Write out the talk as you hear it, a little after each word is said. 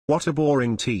What a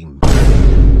boring team.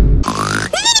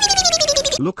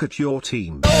 Look at your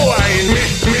team. Oh, I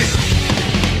miss.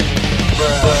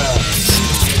 Bruh.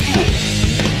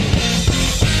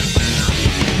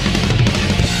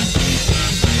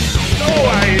 Oh,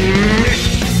 I miss.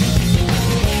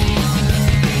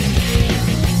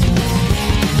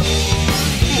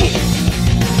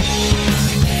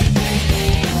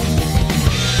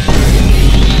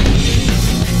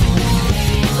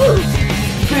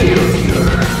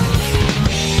 Failure.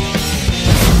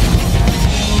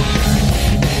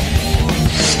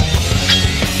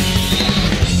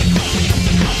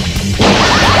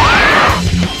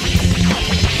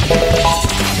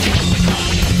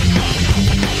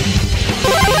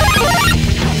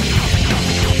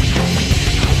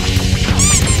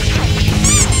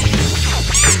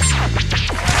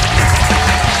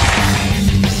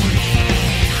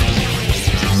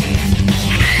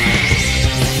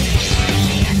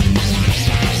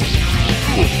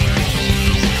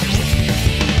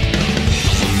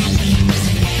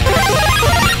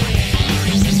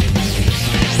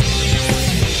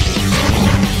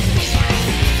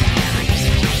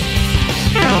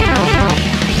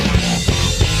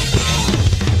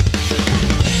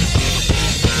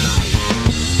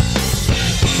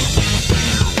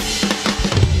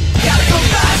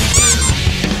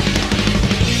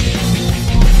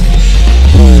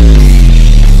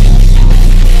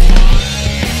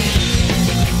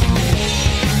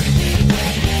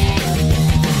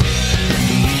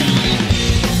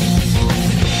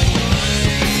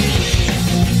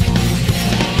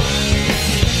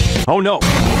 Oh no!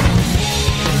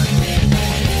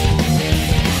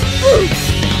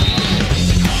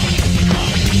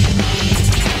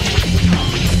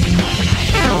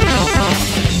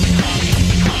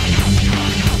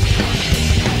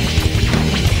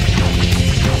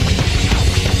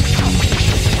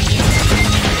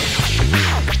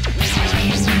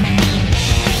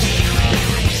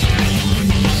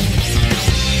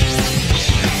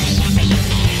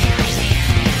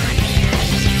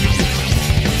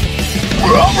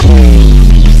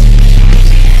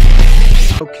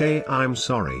 Okay, I'm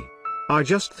sorry. I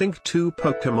just think 2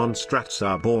 Pokemon strats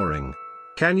are boring.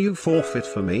 Can you forfeit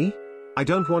for me? I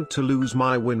don't want to lose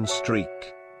my win streak.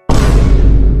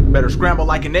 Better scramble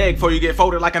like an egg before you get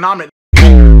folded like an omelet.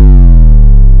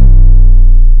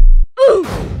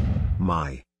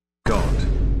 My God.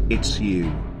 It's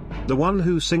you. The one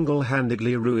who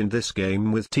single-handedly ruined this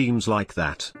game with teams like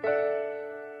that.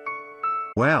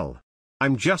 Well,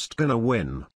 I'm just gonna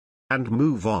win. And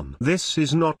move on. This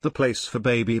is not the place for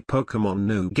baby Pokemon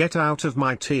noob. Get out of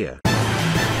my tier. Oh,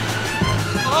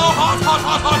 hot, hot,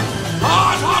 hot, hot!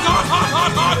 Hot, hot, hot,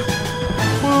 hot, hot,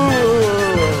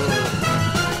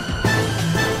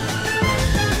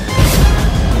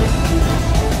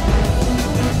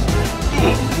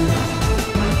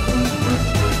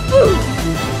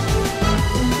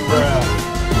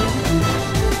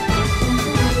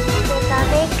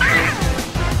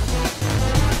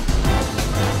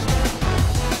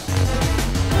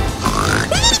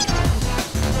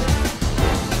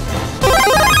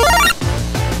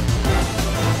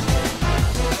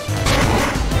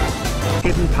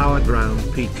 Hidden power ground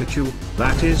Pikachu,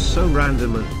 that is so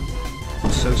random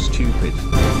and so stupid.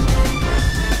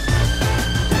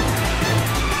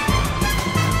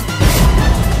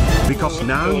 Because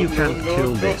now you can't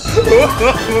kill this.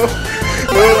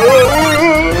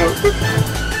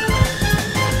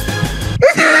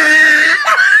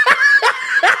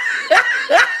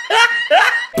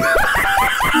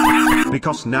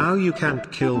 Because now you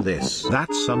can't kill this.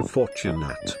 That's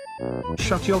unfortunate.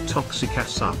 Shut your toxic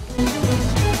ass up.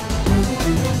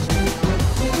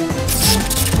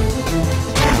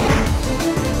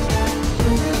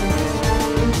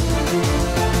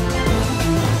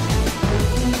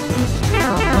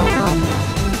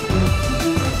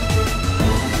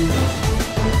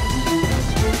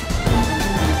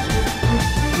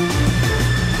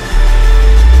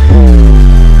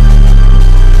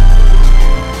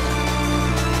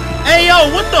 Hey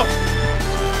yo, what the?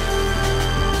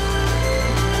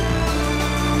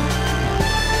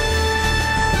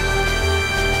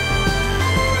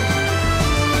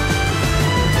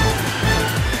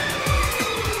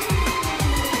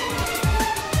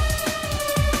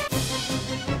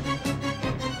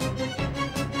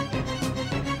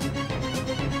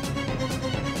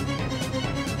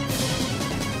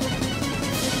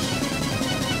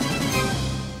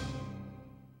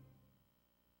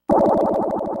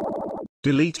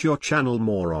 Delete your channel,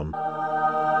 moron.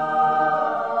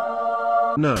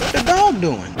 No. What the dog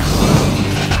doing?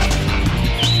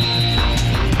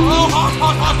 Oh, hot,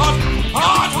 hot, hot, hot!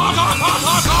 Hot, hot, hot, hot,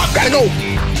 hot, hot! Gotta go!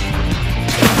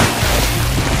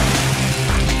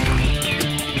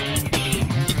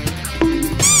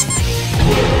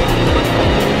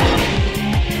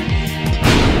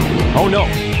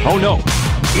 Oh no!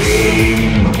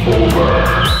 Game over.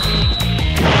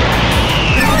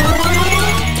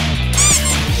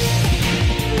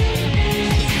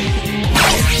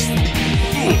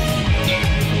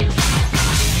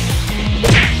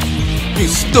 You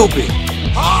stupid!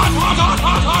 Hot, hot, hot,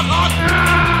 hot, hot, hot!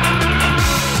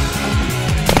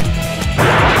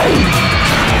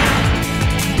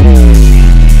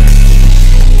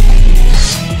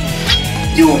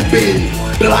 You've been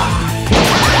blocked.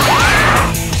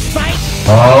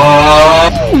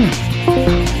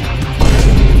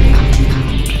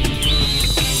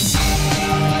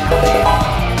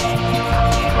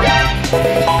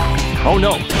 Oh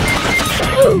no!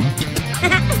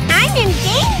 I'm in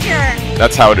danger!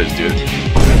 That's how it is, dude.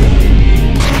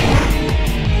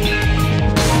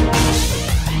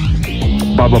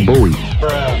 Baba Booey.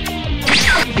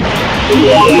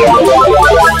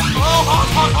 Oh, hot,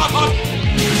 hot, hot, hot!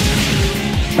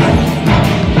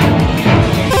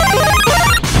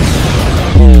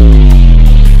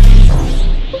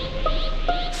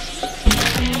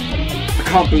 I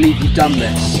can't believe you've done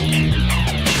this.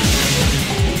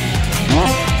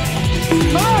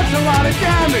 That's a lot of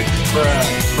damage.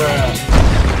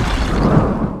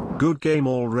 Good game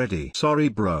already. Sorry,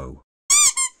 bro.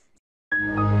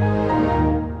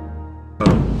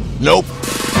 Nope.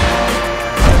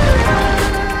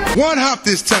 One hop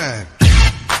this time.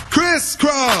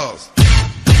 Crisscross.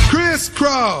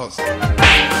 Crisscross.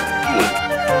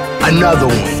 Another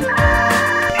one.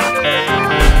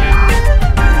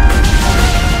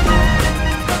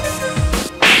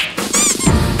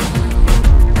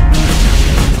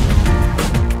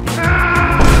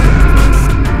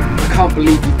 I can't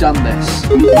believe you've done this.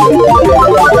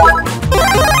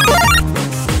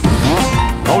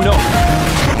 Oh no!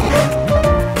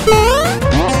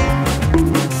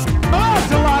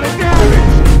 That's a lot of damage.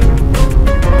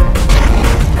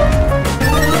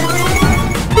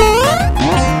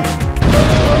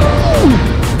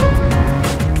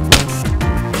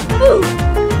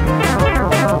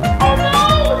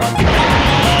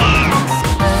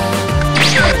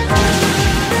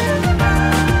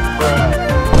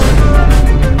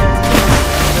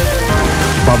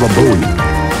 Baba Booey.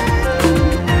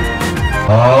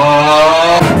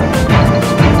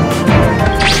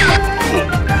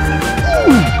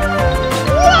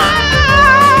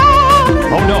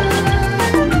 Oh no!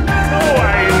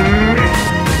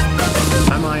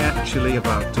 Am I actually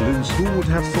about to lose? Who would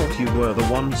have thought you were the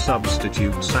one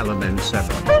substitute Salaman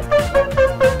 7?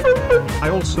 I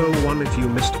also won if you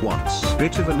missed once.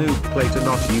 Bit of a noob play to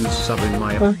not use sub in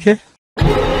my... Okay.